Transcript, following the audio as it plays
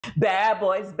Bad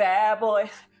boys,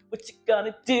 what you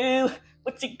gonna do?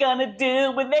 What you gonna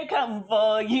do when they come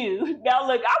for you? Now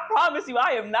look, I promise you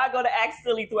I am not gonna act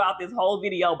silly throughout this whole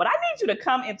video, but I need you to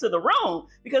come into the room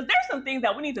because there's some things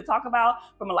that we need to talk about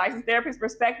from a licensed therapist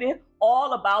perspective,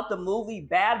 all about the movie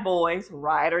Bad Boys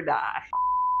Ride or Die.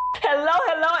 Hello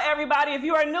everybody. If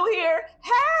you are new here,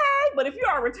 hey! But if you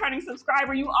are a returning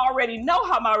subscriber, you already know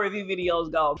how my review videos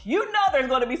go. You know there's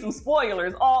going to be some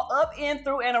spoilers all up, in,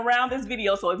 through, and around this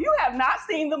video. So if you have not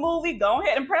seen the movie, go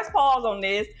ahead and press pause on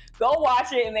this, go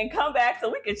watch it, and then come back so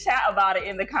we can chat about it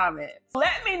in the comments.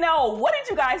 Let me know, what did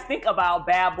you guys think about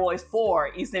Bad Boys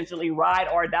 4, essentially Ride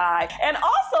or Die? And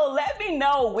also let me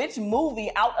know which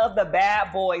movie out of the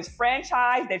Bad Boys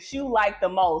franchise that you like the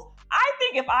most. I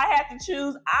think if I had to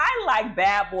choose, I like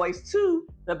Bad Boys 2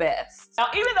 the best. Now,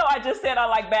 even though I just said I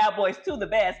like Bad Boys 2 the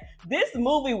best, this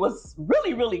movie was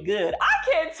really good. I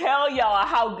can't tell y'all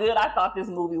how good I thought this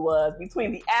movie was,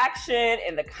 between the action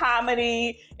and the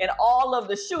comedy and all of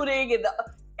the shooting and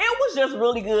it was just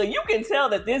really good. You can tell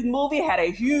that this movie had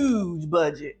a huge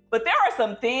budget. But there are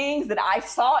some things that I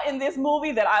saw in this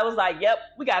movie that I was like, yep,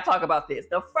 we gotta talk about this.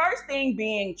 The first thing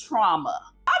being trauma.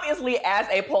 Obviously, as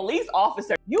a police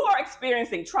officer, you are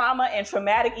experiencing trauma and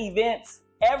traumatic events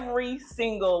every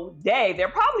single day. There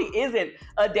probably isn't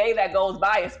a day that goes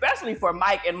by, especially for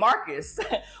Mike and Marcus,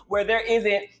 where there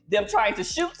isn't them trying to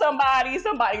shoot somebody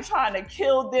trying to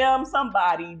kill them,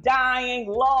 somebody dying,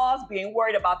 lost, being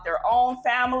worried about their own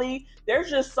family. There's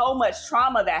just so much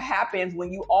trauma that happens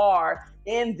when you are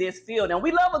in this field. And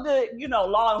we love a good,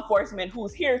 law enforcement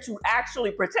who's here to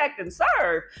actually protect and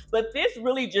serve. But this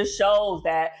really just shows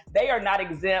that they are not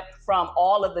exempt from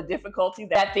all of the difficulties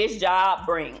that this job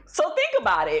brings. So think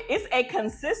about it. It's a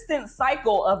consistent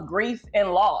cycle of grief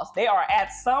and loss. They are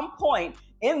at some point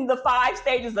in the 5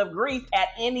 stages of grief at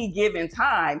any given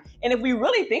time. And if we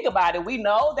really think about it, we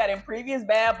know that in previous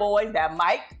Bad Boys that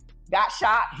Mike got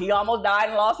shot. He almost died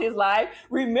and lost his life.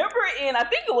 Remember I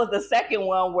think it was the second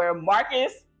one where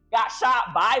Marcus got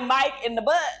shot by Mike in the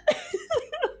butt.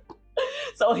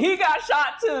 So he got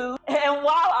shot too. And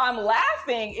while I'm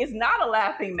laughing, it's not a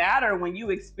laughing matter when you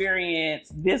experience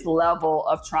this level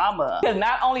of trauma. Because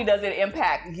not only does it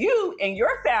impact you and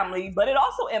your family, but it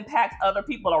also impacts other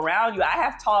people around you. I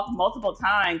have talked multiple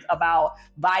times about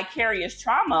vicarious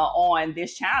trauma on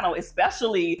this channel,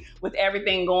 especially with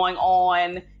everything going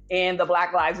on in the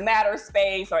Black Lives Matter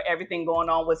space, or everything going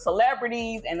on with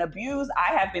celebrities and abuse.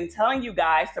 I have been telling you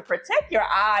guys to protect your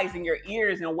eyes and your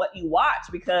ears and what you watch,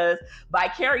 because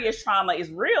vicarious trauma is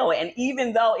real. And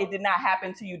even though it did not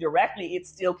happen to you directly, it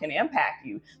still can impact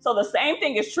you. So the same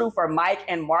thing is true for Mike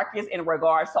and Marcus in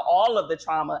regards to all of the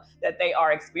trauma that they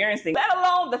are experiencing, let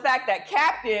alone the fact that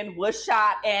Captain was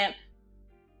shot and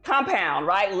compound,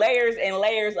 right? Layers and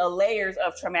layers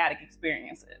of traumatic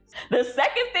experiences. The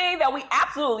second thing that we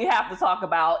absolutely have to talk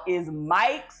about is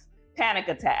Mike's panic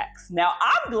attacks. Now,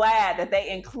 I'm glad that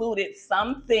they included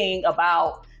something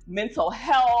about mental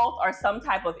health or some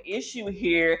type of issue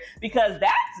here, because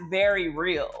that's very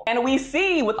real. And we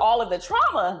see with all of the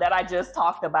trauma that I just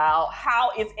talked about,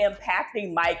 how it's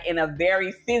impacting Mike in a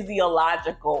very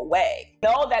physiological way.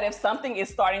 Know that if something is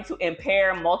starting to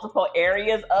impair multiple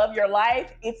areas of your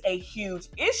life, it's a huge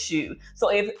issue. So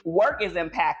if work is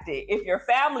impacted, if your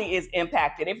family is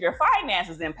impacted, if your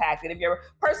finances is impacted, if your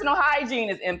personal hygiene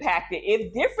is impacted,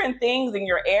 if different things in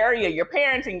your area, your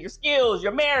parenting, your skills,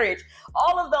 your marriage,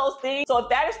 all of those things. So if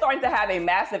that is starting to have a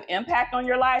massive impact on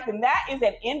your life, then that is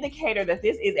an indicator that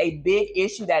this is a big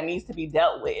issue that needs to be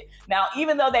dealt with. Now,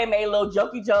 even though they made little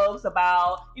jokey jokes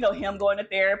about, him going to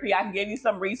therapy, I can give you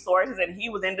some resources, and he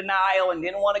was in denial and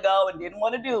didn't want to go and didn't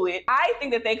want to do it, I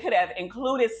think that they could have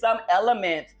included some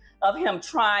element of him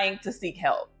trying to seek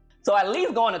help. So at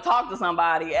least going to talk to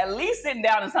somebody, at least sitting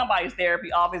down in somebody's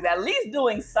therapy office, at least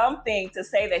doing something to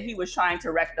say that he was trying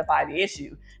to rectify the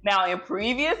issue. Now, in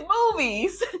previous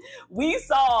movies, we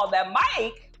saw that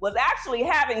Mike was actually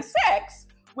having sex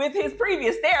with his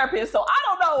previous therapist. So I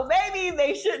don't know, maybe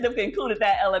they shouldn't have included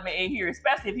that element in here,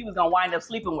 especially if he was gonna wind up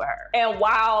sleeping with her. And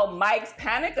while Mike's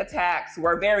panic attacks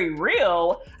were very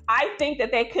real, I think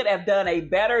that they could have done a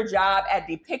better job at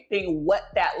depicting what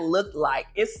that looked like.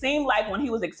 It seemed like when he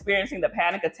was experiencing the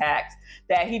panic attacks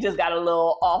that he just got a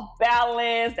little off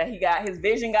balance, that his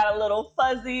vision got a little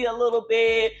fuzzy a little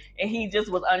bit, and he just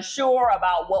was unsure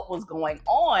about what was going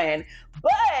on.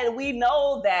 But we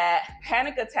know that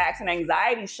panic attacks and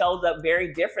anxiety shows up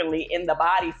very differently in the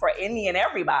body for any and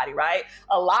everybody, right?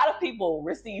 A lot of people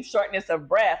receive shortness of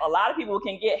breath. A lot of people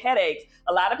can get headaches.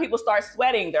 A lot of people start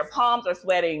sweating. Their palms are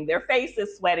sweating. sweating, their face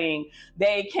is sweating,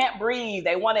 they can't breathe,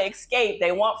 they want to escape,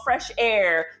 they want fresh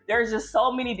air. There's just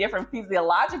so many different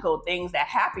physiological things that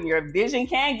happen. Your vision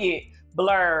can get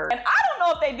blurred. And I don't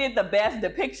know if they did the best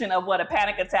depiction of what a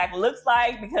panic attack looks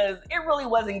like, because it really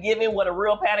wasn't given what a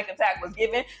real panic attack was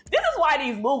given. This is why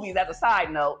these movies, as a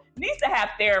side note, needs to have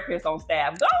therapists on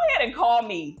staff. Go ahead and call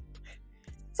me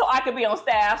so I can be on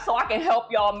staff, so I can help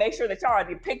y'all make sure that y'all are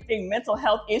depicting mental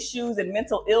health issues and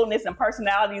mental illness and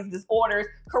personality disorders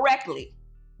correctly.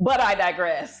 But I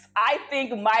digress. I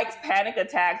think Mike's panic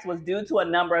attacks was due to a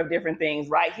number of different things,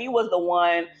 right? He was the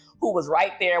one who was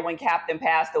right there when Captain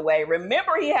passed away.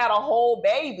 Remember, he had a whole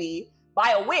baby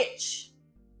by a witch.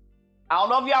 I don't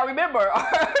know if y'all remember.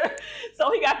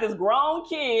 So he got this grown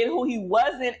kid who he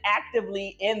wasn't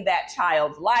actively in that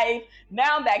child's life.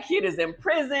 Now that kid is in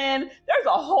prison. There's a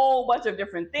whole bunch of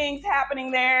different things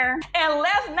happening there. And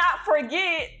let's not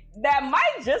forget that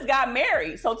Mike just got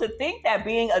married. So to think that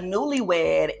being a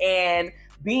newlywed and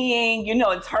being, you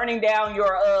know, and turning down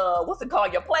your, what's it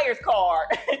called, your player's card.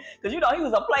 Because, you know, he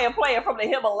was a player from the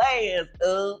Himalayas.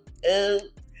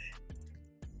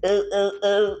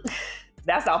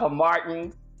 That's off of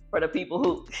Martin for the people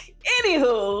who,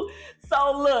 anywho.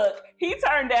 So look, he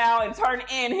turned down and turned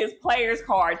in his player's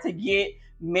card to get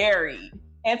married.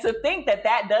 And to think that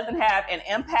that doesn't have an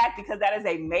impact because that is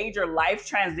a major life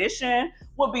transition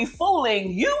would be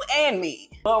fooling you and me.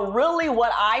 But really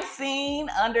what I seen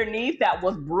underneath that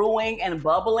was brewing and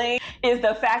bubbling is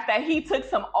the fact that he took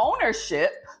some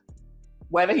ownership,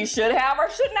 whether he should have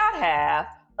or should not have,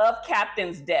 of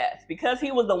Captain's death, because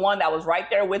he was the one that was right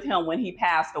there with him when he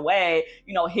passed away.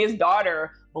 You know, his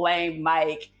daughter blamed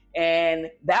Mike, and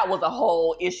that was a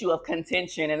whole issue of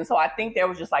contention. And so I think there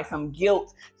was just like some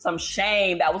guilt, some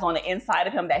shame that was on the inside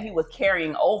of him that he was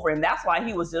carrying over. And that's why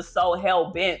he was just so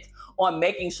hell-bent on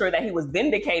making sure that he was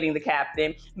vindicating the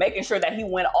captain, making sure that he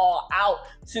went all out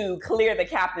to clear the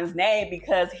captain's name,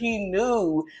 because he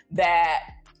knew that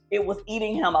it was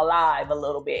eating him alive a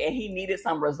little bit and he needed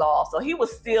some resolve. So he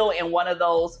was still in one of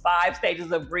those 5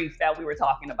 stages of grief that we were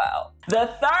talking about. The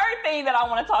third thing that I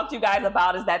want to talk to you guys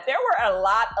about is that there were a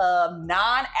lot of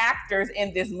non-actors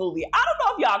in this movie. I don't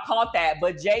know if y'all caught that,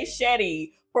 but Jay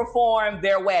Shetty performed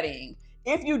their wedding.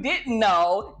 If you didn't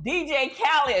know, DJ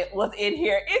Khaled was in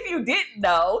here. If you didn't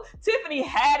know, Tiffany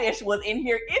Haddish was in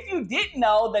here. If you didn't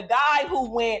know, the guy who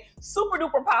went super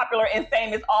duper popular and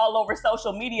famous all over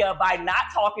social media by not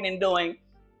talking and doing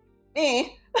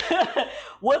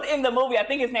was in the movie. I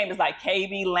think his name is like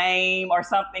KB Lame or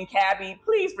something. Cabby,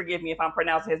 please forgive me if I'm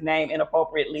pronouncing his name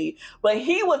inappropriately, but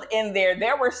he was in there.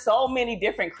 There were so many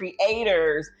different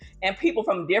creators and people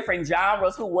from different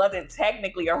genres who wasn't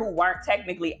technically or who weren't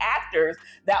technically actors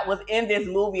that was in this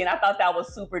movie, and I thought that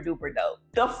was super duper dope.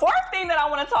 The fourth thing that I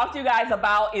want to talk to you guys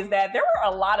about is that there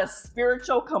were a lot of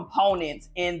spiritual components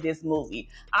in this movie.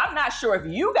 I'm not sure if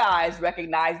you guys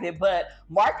recognized it, but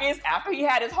Marcus, after he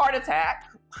had his heart attack,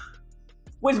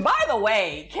 which, by the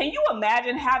way, can you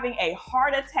imagine having a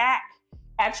heart attack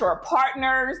at your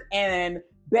partner's and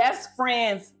best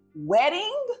friend's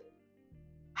wedding?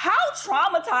 How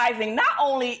traumatizing not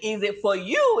only is it for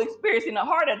you experiencing a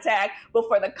heart attack, but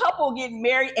for the couple getting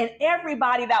married and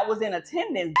everybody that was in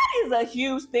attendance. That is a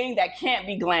huge thing that can't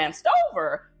be glanced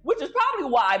over, which is probably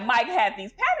why Mike had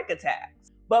these panic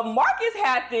attacks. But Marcus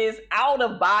had this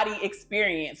out-of-body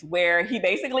experience where he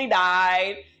basically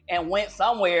died and went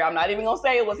somewhere. I'm not even gonna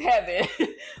say it was heaven,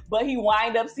 but he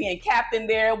wind up seeing Captain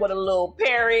there with a little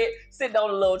parrot sitting on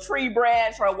a little tree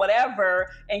branch or whatever,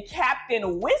 and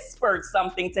Captain whispered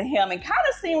something to him and kind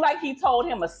of seemed like he told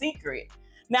him a secret.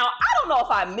 Now, I don't know if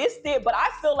I missed it, but I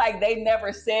feel like they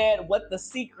never said what the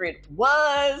secret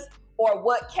was or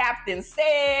what Captain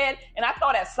said, and I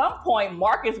thought at some point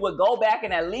Marcus would go back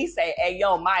and at least say, hey,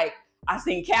 yo, Mike, I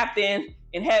seen Captain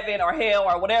in heaven or hell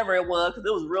or whatever it was, because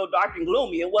it was real dark and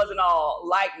gloomy. It wasn't all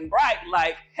light and bright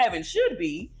like heaven should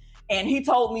be. And he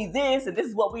told me this, and this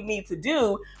is what we need to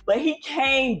do. But he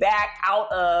came back out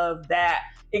of that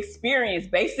experience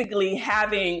basically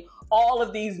having all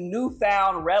of these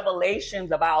newfound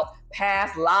revelations about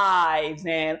past lives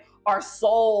and our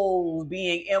souls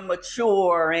being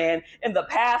immature, and in the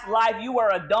past life you were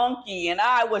a donkey and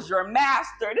I was your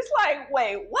master. And it's like,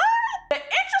 wait, what? The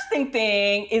interesting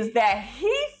thing is that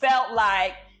he felt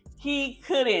like he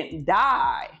couldn't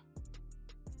die.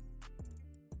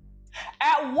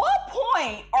 At what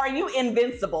point are you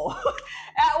invincible?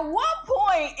 At what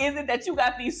point is it that you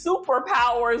got these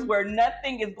superpowers where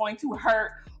nothing is going to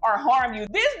hurt or harm you.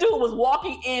 This dude was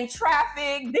walking in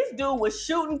traffic. This dude was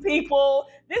shooting people.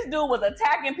 This dude was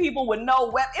attacking people with no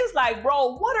weapon. It's like,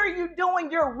 bro, what are you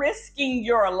doing? You're risking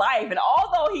your life. And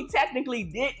although he technically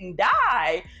didn't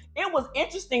die, it was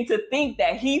interesting to think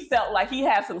that he felt like he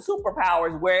had some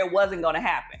superpowers where it wasn't going to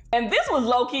happen. And this was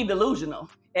low-key delusional.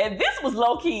 And this was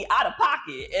low-key out of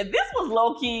pocket. And this was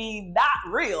low-key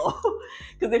not real.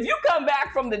 Because if you come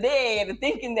back from the dead and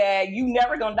thinking that you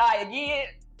never gonna die again,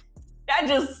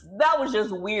 that was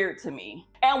just weird to me.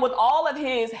 And with all of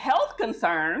his health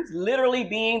concerns, literally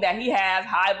being that he has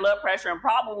high blood pressure and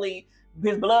probably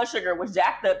his blood sugar was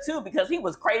jacked up too because he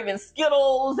was craving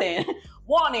Skittles and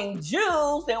wanting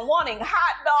juice and wanting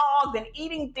hot dogs and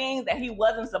eating things that he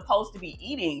wasn't supposed to be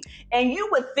eating. And you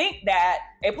would think that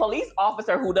a police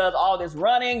officer who does all this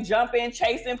running, jumping,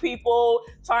 chasing people,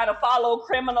 trying to follow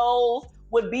criminals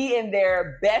would be in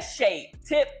their best shape,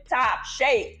 tip-top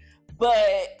shape.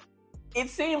 But it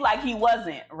seemed like he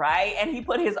wasn't, right? And he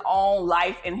put his own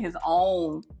life in his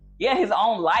own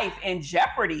life in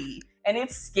jeopardy. And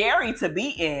it's scary to be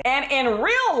in. And in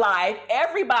real life,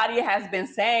 everybody has been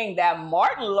saying that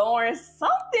Martin Lawrence,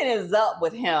 something is up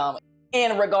with him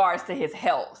in regards to his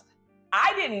health.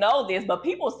 I didn't know this, but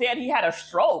people said he had a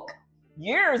stroke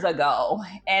years ago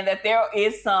and that there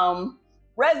is some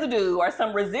residue or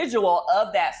some residual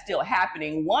of that still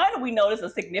happening. One, we noticed a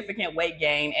significant weight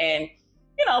gain, and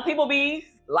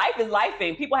life is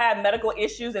lifing. People have medical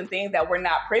issues and things that we're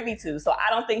not privy to. So I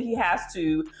don't think he has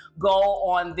to go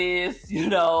on this,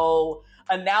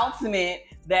 announcement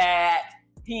that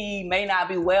he may not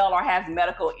be well or has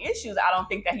medical issues. I don't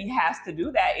think that he has to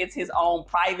do that. It's his own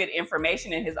private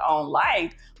information in his own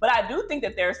life. But I do think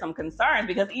that there's some concerns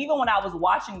because even when I was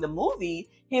watching the movie,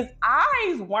 his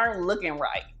eyes weren't looking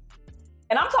right.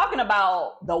 And I'm talking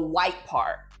about the white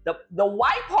part. The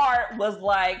white part was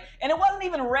like, and it wasn't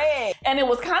even red, and it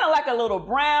was kind of like a little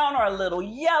brown or a little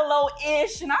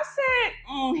yellow-ish. And I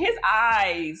said, his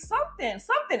eyes,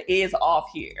 something is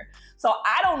off here. So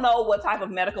I don't know what type of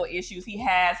medical issues he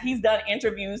has. He's done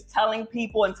interviews telling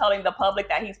people and telling the public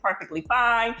that he's perfectly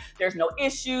fine. There's no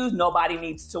issues. Nobody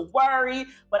needs to worry.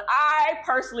 But I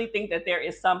personally think that there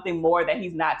is something more that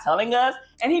he's not telling us.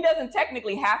 And he doesn't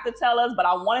technically have to tell us, but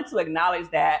I wanted to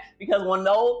acknowledge that because when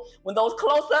those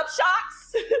close-up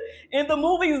shots in the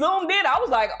movie zoomed in, I was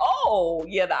like, oh,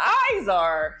 yeah, the eyes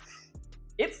are,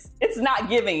 it's not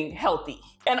giving healthy.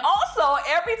 And also,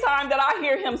 every time that I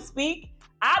hear him speak,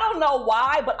 I don't know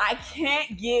why, but I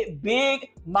can't get Big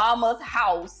Mama's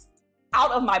house out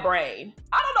of my brain.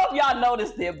 I don't know if y'all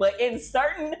noticed it, but in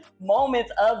certain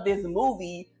moments of this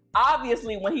movie,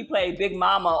 obviously when he played Big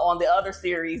Mama on the other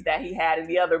series that he had and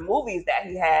the other movies that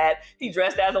he had, he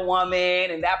dressed as a woman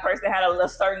and that person had a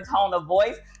certain tone of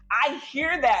voice. I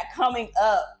hear that coming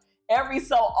up every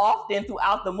so often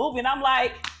throughout the movie. And I'm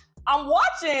like, I'm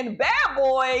watching Bad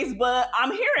Boys, but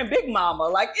I'm hearing Big Mama.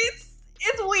 Like, it's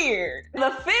weird.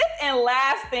 The fifth and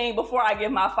last thing before I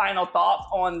give my final thoughts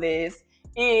on this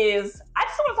is I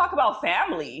just want to talk about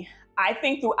family. I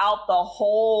think throughout the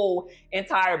whole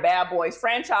entire Bad Boys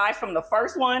franchise from the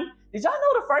first one, did y'all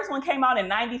know the first one came out in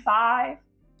 95?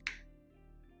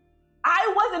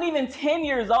 I wasn't even 10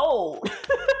 years old.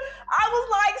 I was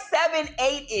like 7,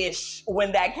 8-ish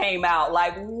when that came out.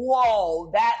 Like, whoa,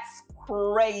 that's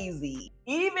crazy.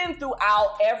 Even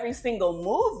throughout every single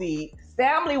movie,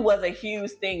 family was a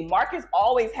huge thing. Marcus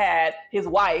always had his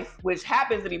wife, which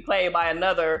happens to be played by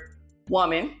another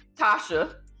woman,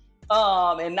 Tasha,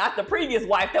 and not the previous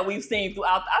wife that we've seen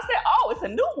throughout. I said, oh, it's a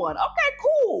new one. Okay,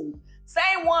 cool.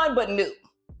 Same one, but new,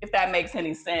 if that makes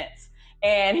any sense.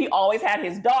 And he always had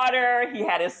his daughter. He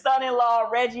had his son-in-law,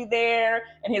 Reggie, there,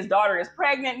 and his daughter is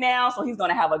pregnant now, so he's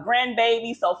gonna have a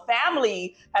grandbaby. So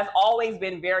family has always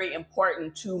been very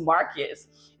important to Marcus.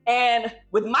 And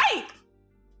with Mike,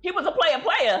 he was a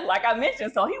player, like I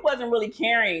mentioned, so he wasn't really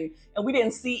caring, and we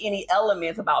didn't see any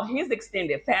elements about his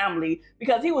extended family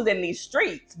because he was in these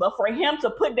streets. But for him to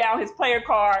put down his player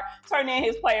card, turn in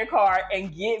his player card,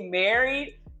 and get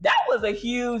married, that was a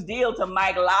huge deal to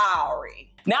Mike Lowry.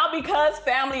 Now, because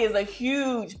family is a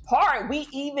huge part, we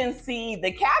even see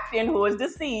the captain, who is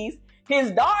deceased,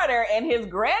 his daughter and his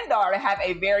granddaughter have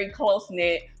a very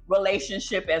close-knit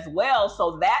relationship as well.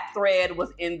 So that thread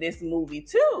was in this movie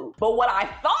too. But what I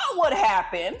thought would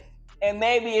happen, and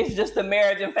maybe it's just the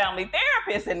marriage and family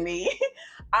therapist in me,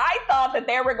 I thought that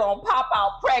they were gonna pop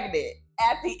out pregnant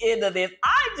at the end of this.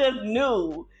 I just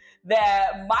knew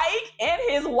that Mike and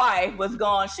his wife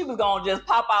she was gonna just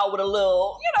pop out with a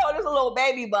little, just a little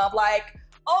baby bump. Like,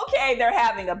 okay, they're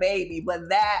having a baby, but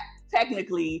that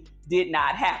technically did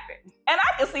not happen. And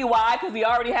I can see why, because he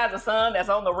already has a son that's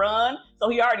on the run. So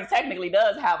he already technically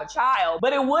does have a child.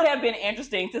 But it would have been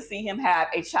interesting to see him have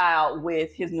a child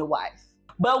with his new wife.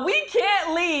 But we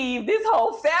can't leave this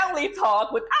whole family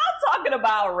talk without talking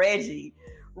about Reggie.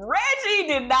 Reggie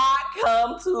did not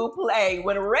come to play.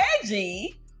 When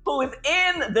Reggie, who is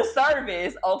in the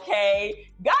service, okay,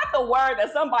 got the word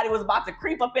that somebody was about to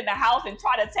creep up in the house and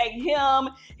try to take him,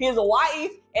 his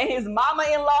wife, and his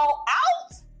mama-in-law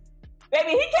out,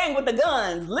 baby, he came with the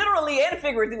guns, literally and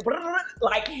figuratively.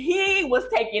 Like, he was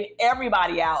taking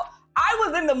everybody out. I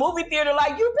was in the movie theater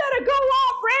like, you better go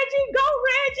off, Reggie,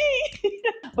 go, Reggie.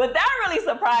 But that really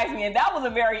surprised me, and that was a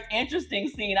very interesting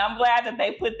scene. I'm glad that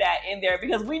they put that in there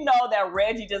because we know that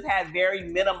Reggie just has very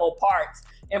minimal parts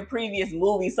in previous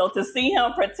movies. So to see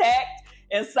him protect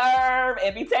and serve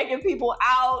and be taking people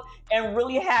out and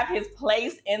really have his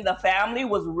place in the family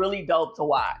was really dope to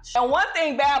watch. And one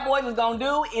thing Bad Boys is gonna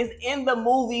do is end the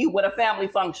movie with a family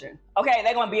function. Okay,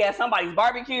 they're gonna be at somebody's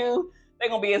barbecue. They're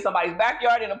gonna be in somebody's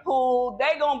backyard in a pool.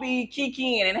 They're gonna be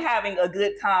kikiing and having a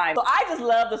good time. So I just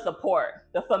love the support,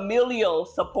 the familial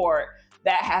support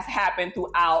that has happened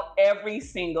throughout every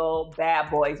single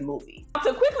Bad Boys movie.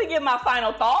 To quickly give my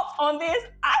final thoughts on this,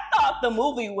 I thought the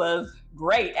movie was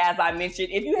great, as I mentioned.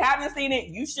 If you haven't seen it,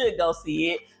 you should go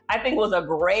see it. I think it was a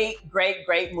great, great,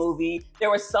 great movie. There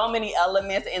were so many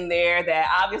elements in there that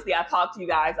obviously I talked to you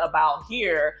guys about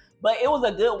here, but it was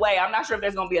a good way. I'm not sure if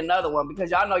there's gonna be another one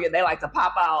because y'all know they like to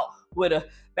pop out with a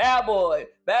Bad Boy,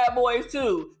 Bad Boys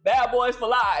 2, Bad Boys for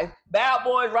Life, Bad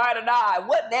Boys Ride or Die.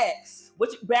 What next?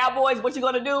 Bad Boys, what you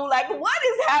gonna do? Like, what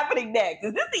is happening next?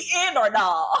 Is this the end or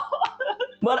not?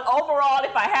 But overall,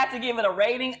 if I had to give it a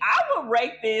rating, I would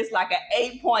rate this like an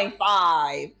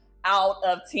 8.5 out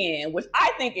of 10, which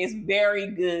I think is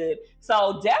very good.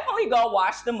 So definitely go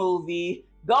watch the movie.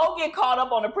 Go get caught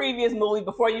up on the previous movie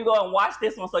before you go and watch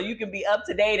this one so you can be up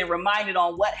to date and reminded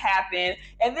on what happened.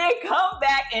 And then come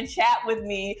back and chat with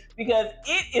me because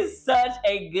it is such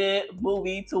a good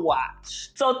movie to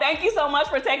watch. So thank you so much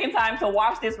for taking time to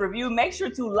watch this review. Make sure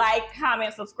to like,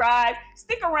 comment, subscribe.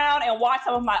 Stick around and watch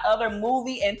some of my other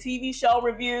movie and TV show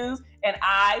reviews. And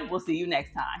I will see you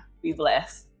next time. Be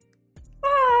blessed.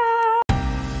 Bye.